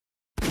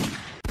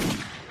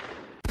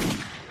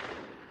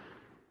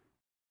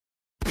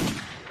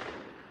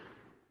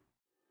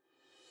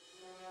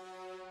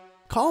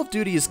Call of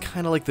Duty is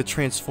kinda like the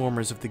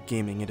Transformers of the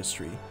gaming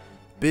industry.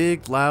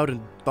 Big, loud,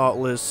 and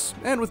thoughtless,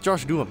 and with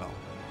Josh Duhamel.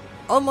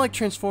 Unlike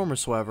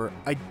Transformers, however,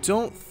 I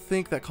don't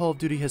think that Call of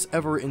Duty has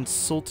ever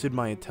insulted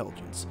my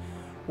intelligence.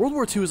 World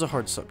War II is a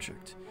hard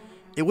subject.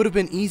 It would have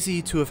been easy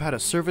to have had a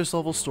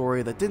service-level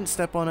story that didn't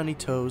step on any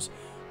toes,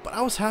 but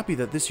I was happy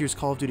that this year's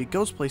Call of Duty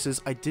goes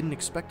places I didn't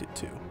expect it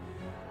to.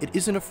 It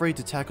isn't afraid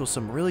to tackle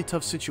some really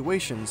tough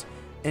situations,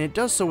 and it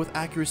does so with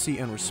accuracy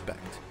and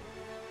respect.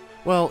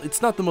 Well,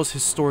 it's not the most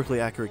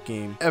historically accurate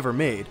game ever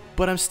made,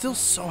 but I'm still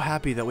so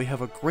happy that we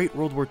have a great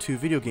World War II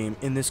video game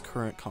in this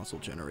current console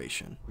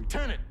generation.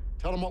 Lieutenant,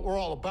 tell them what we're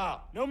all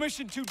about. No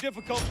mission too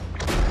difficult.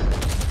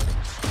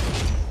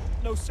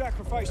 No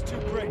sacrifice too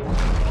great.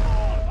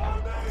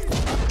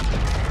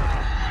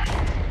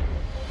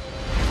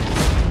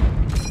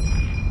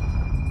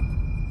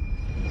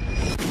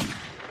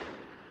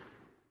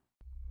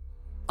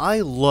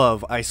 I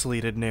love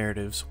isolated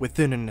narratives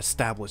within an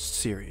established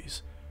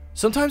series.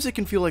 Sometimes it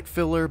can feel like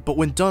filler, but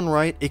when done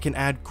right, it can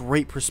add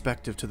great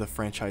perspective to the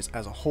franchise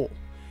as a whole.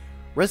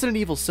 Resident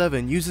Evil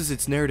 7 uses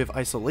its narrative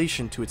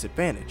isolation to its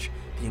advantage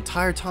the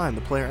entire time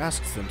the player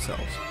asks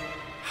themselves,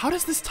 how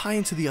does this tie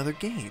into the other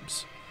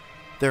games?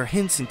 There are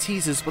hints and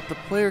teases, but the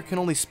player can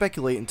only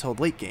speculate until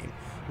late game,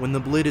 when the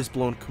lid is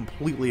blown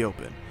completely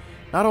open.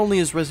 Not only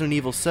is Resident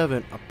Evil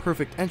 7 a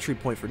perfect entry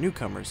point for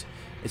newcomers,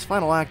 its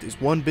final act is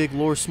one big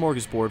lore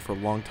smorgasbord for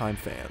longtime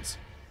fans.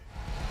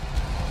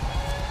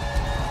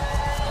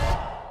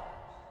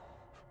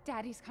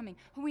 Daddy's coming.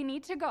 We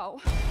need to go.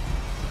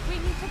 We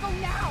need to go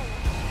now!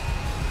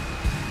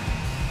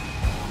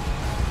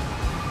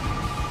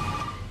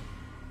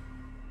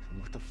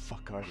 What the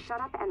fuck are you? Shut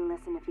up and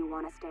listen if you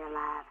want to stay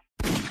alive.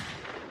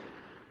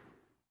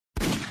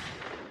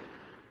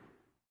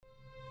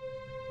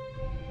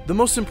 The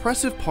most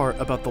impressive part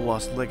about The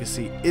Lost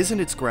Legacy isn't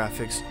its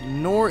graphics,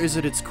 nor is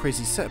it its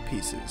crazy set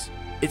pieces.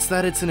 It's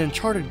that it's an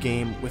Uncharted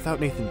game without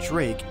Nathan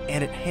Drake,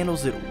 and it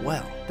handles it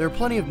well. There are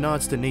plenty of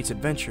nods to Nate's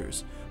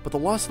adventures, but The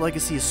Lost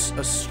Legacy is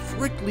a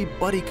strictly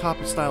buddy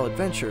cop style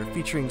adventure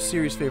featuring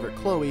series favorite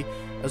Chloe,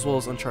 as well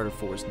as Uncharted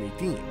 4's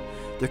Nadine.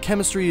 Their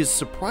chemistry is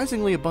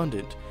surprisingly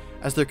abundant,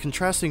 as their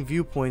contrasting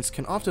viewpoints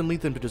can often lead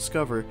them to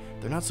discover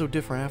they're not so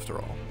different after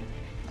all.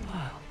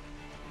 Wow.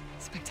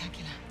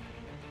 Spectacular.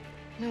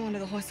 No wonder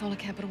the Hoysala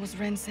capital was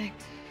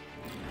ransacked.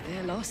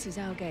 Their loss is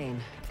our gain.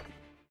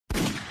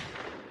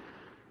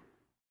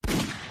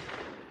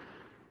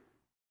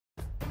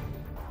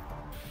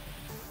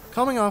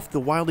 Coming off the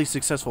wildly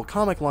successful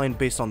comic line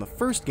based on the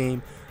first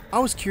game, I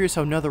was curious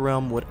how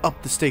NetherRealm would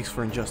up the stakes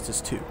for Injustice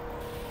 2.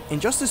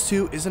 Injustice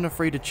 2 isn't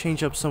afraid to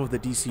change up some of the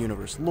DC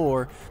Universe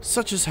lore,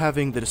 such as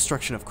having the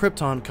destruction of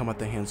Krypton come at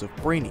the hands of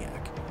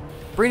Brainiac.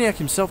 Brainiac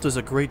himself does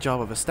a great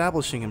job of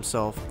establishing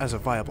himself as a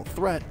viable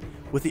threat,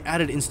 with the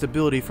added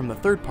instability from the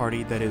third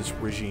party that is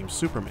Regime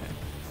Superman.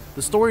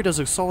 The story does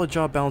a solid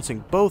job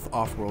balancing both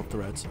off-world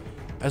threats,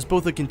 as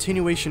both a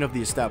continuation of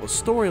the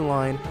established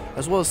storyline,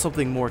 as well as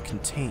something more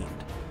contained.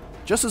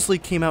 Justice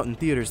League came out in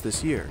theaters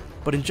this year,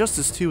 but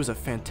Injustice 2 is a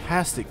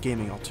fantastic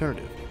gaming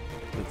alternative.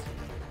 It's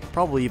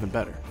probably even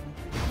better.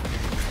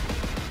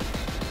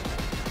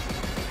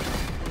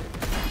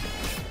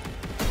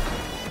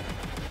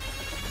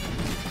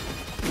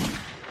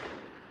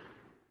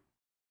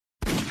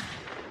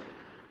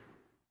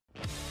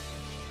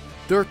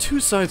 There are two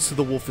sides to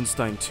the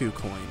Wolfenstein 2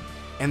 coin,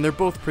 and they're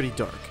both pretty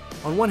dark.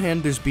 On one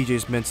hand, there's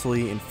BJ's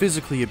mentally and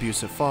physically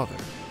abusive father.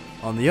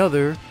 On the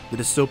other, the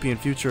dystopian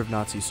future of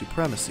Nazi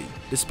supremacy.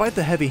 Despite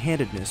the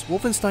heavy-handedness,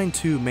 Wolfenstein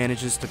 2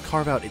 manages to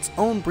carve out its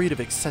own breed of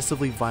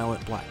excessively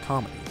violent black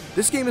comedy.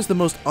 This game is the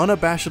most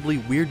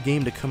unabashedly weird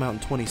game to come out in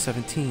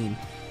 2017,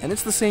 and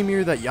it's the same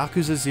year that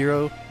Yakuza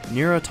 0,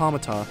 Nier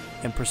Automata,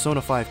 and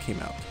Persona 5 came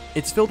out.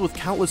 It's filled with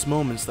countless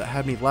moments that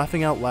had me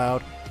laughing out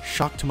loud,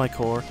 shocked to my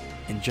core,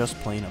 and just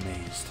plain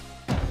amazed.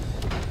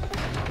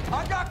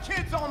 I got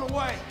kids on the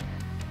way,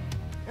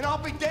 and I'll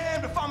be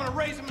damned if I'm gonna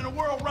raise them in a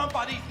world run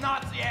by these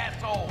Nazi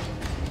assholes.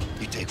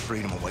 You take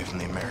freedom away from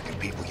the American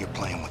people, you're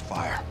playing with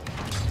fire.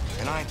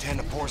 And I intend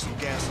to pour some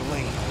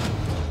gasoline.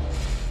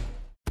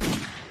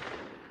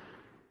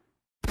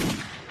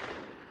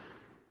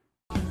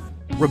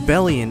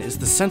 Rebellion is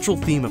the central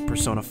theme of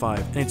Persona 5,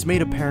 and it's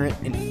made apparent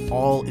in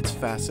all its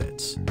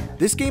facets.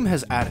 This game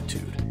has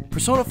attitude.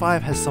 Persona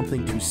 5 has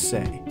something to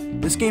say.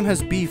 This game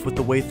has beef with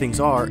the way things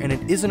are, and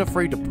it isn't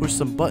afraid to push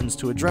some buttons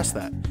to address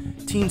that.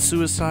 Teen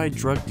suicide,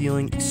 drug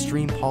dealing,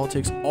 extreme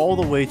politics, all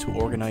the way to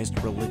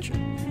organized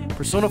religion.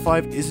 Persona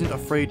 5 isn't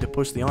afraid to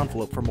push the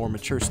envelope for more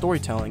mature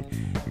storytelling,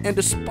 and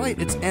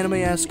despite its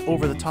anime-esque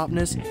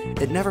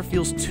over-the-topness, it never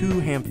feels too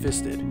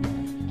ham-fisted.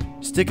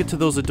 Stick it to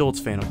those adults,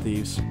 Phantom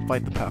Thieves.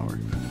 Fight the power.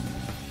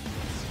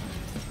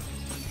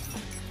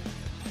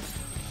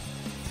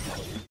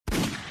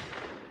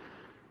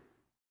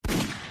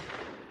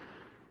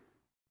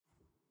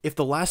 If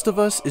The Last of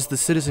Us is the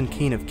Citizen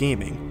Kane of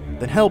gaming,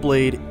 then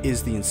Hellblade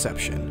is the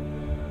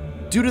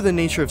Inception. Due to the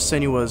nature of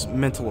Senua's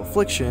mental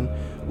affliction,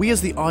 we as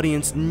the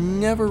audience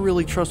never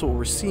really trust what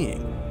we're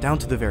seeing, down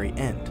to the very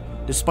end.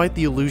 Despite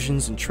the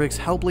illusions and tricks,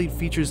 Hellblade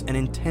features an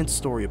intense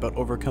story about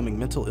overcoming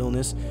mental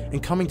illness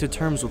and coming to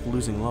terms with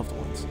losing loved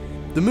ones.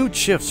 The mood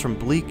shifts from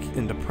bleak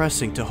and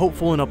depressing to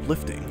hopeful and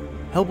uplifting.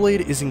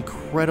 Hellblade is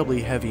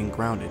incredibly heavy and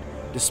grounded,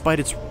 despite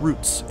its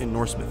roots in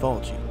Norse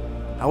mythology.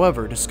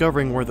 However,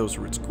 discovering where those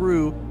roots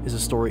grew is a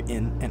story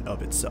in and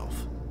of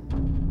itself.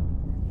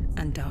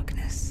 And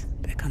darkness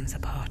becomes a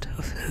part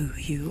of who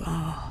you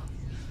are.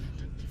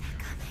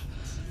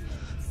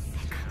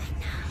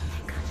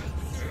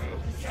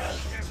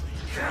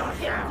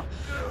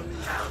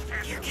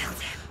 You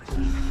killed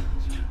him.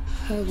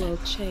 Her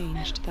world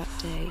changed that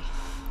day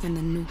when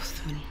the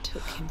Northmen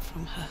took him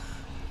from her.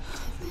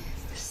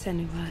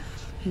 Senua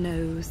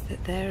knows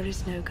that there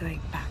is no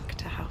going back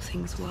to how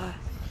things were.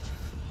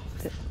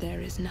 That there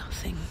is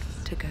nothing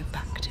to go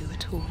back to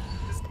at all.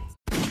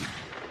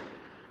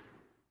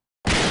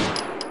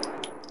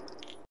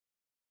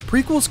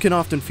 Prequels can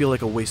often feel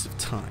like a waste of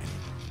time.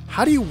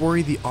 How do you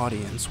worry the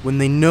audience when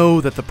they know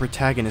that the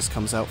protagonist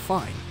comes out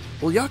fine?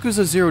 Well,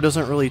 Yakuza 0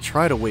 doesn't really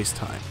try to waste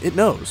time, it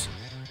knows.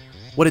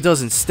 What it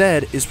does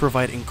instead is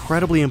provide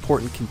incredibly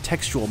important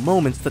contextual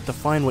moments that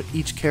define what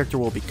each character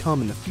will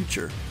become in the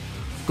future.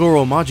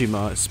 Goro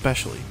Majima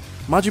especially.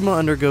 Majima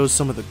undergoes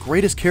some of the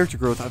greatest character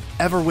growth I've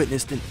ever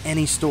witnessed in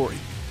any story,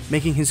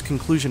 making his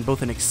conclusion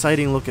both an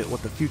exciting look at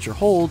what the future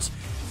holds,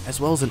 as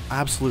well as an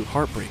absolute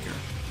heartbreaker.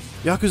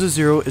 Yakuza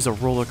 0 is a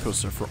roller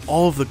coaster for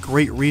all of the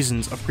great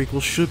reasons a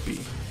prequel should be.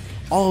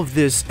 All of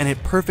this, and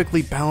it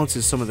perfectly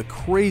balances some of the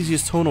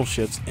craziest tonal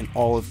shifts in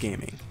all of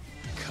gaming.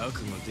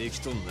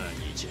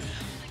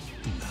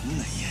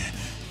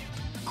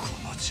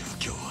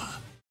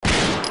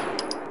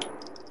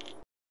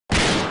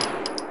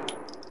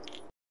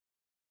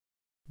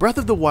 Breath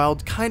of the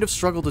Wild kind of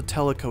struggled to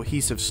tell a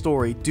cohesive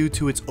story due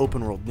to its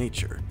open world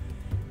nature.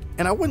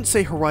 And I wouldn't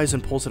say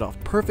Horizon pulls it off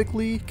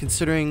perfectly,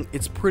 considering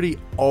it's pretty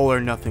all or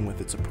nothing with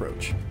its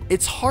approach.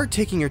 It's hard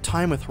taking your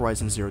time with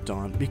Horizon Zero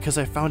Dawn because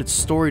I found its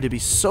story to be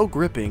so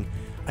gripping,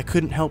 I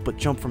couldn't help but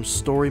jump from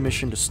story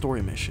mission to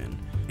story mission.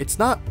 It's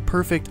not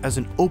perfect as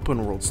an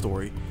open world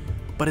story,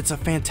 but it's a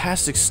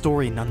fantastic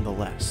story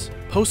nonetheless.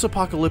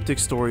 Post-apocalyptic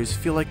stories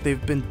feel like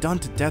they've been done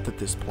to death at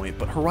this point,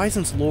 but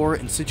Horizon's lore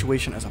and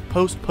situation as a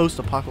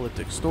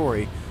post-apocalyptic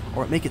story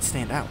or make it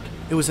stand out.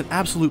 It was an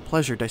absolute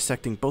pleasure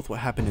dissecting both what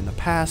happened in the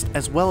past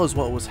as well as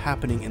what was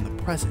happening in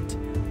the present.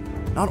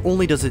 Not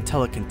only does it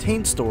tell a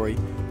contained story,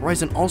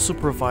 Horizon also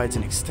provides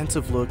an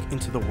extensive look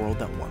into the world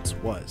that once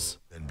was.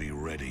 And be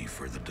ready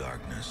for the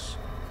darkness.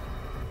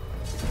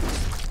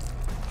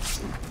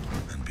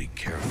 And be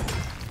careful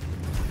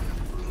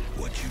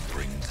what you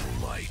bring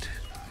to light.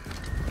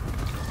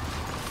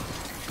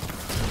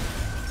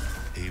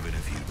 Even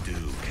if you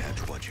do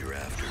catch what you're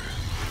after,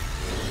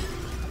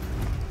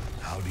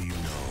 how do you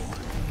know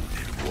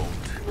it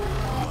won't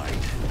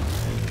bite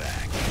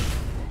back?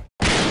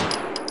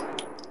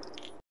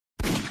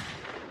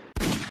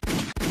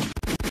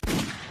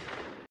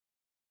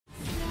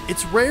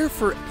 It's rare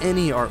for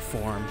any art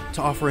form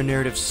to offer a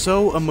narrative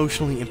so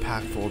emotionally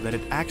impactful that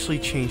it actually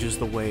changes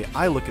the way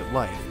I look at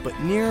life, but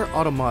Nier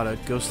Automata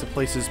goes to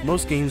places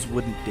most games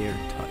wouldn't dare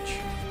touch.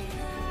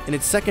 In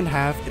its second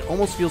half, it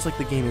almost feels like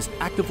the game is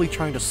actively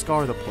trying to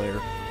scar the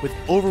player with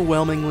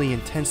overwhelmingly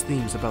intense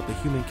themes about the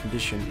human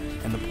condition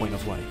and the point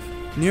of life.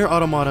 Nier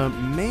Automata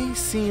may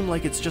seem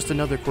like it's just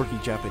another quirky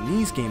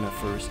Japanese game at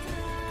first,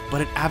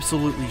 but it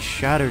absolutely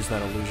shatters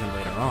that illusion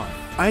later on.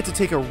 I had to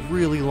take a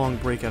really long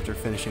break after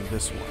finishing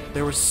this one.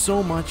 There was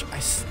so much, I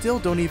still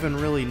don't even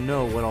really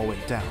know what all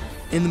went down.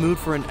 In the mood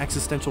for an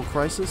existential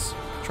crisis?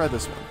 Try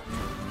this one.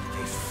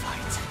 They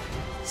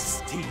fight,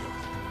 steal,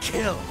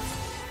 kill.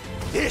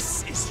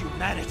 This is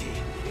humanity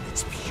in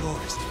its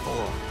purest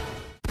form.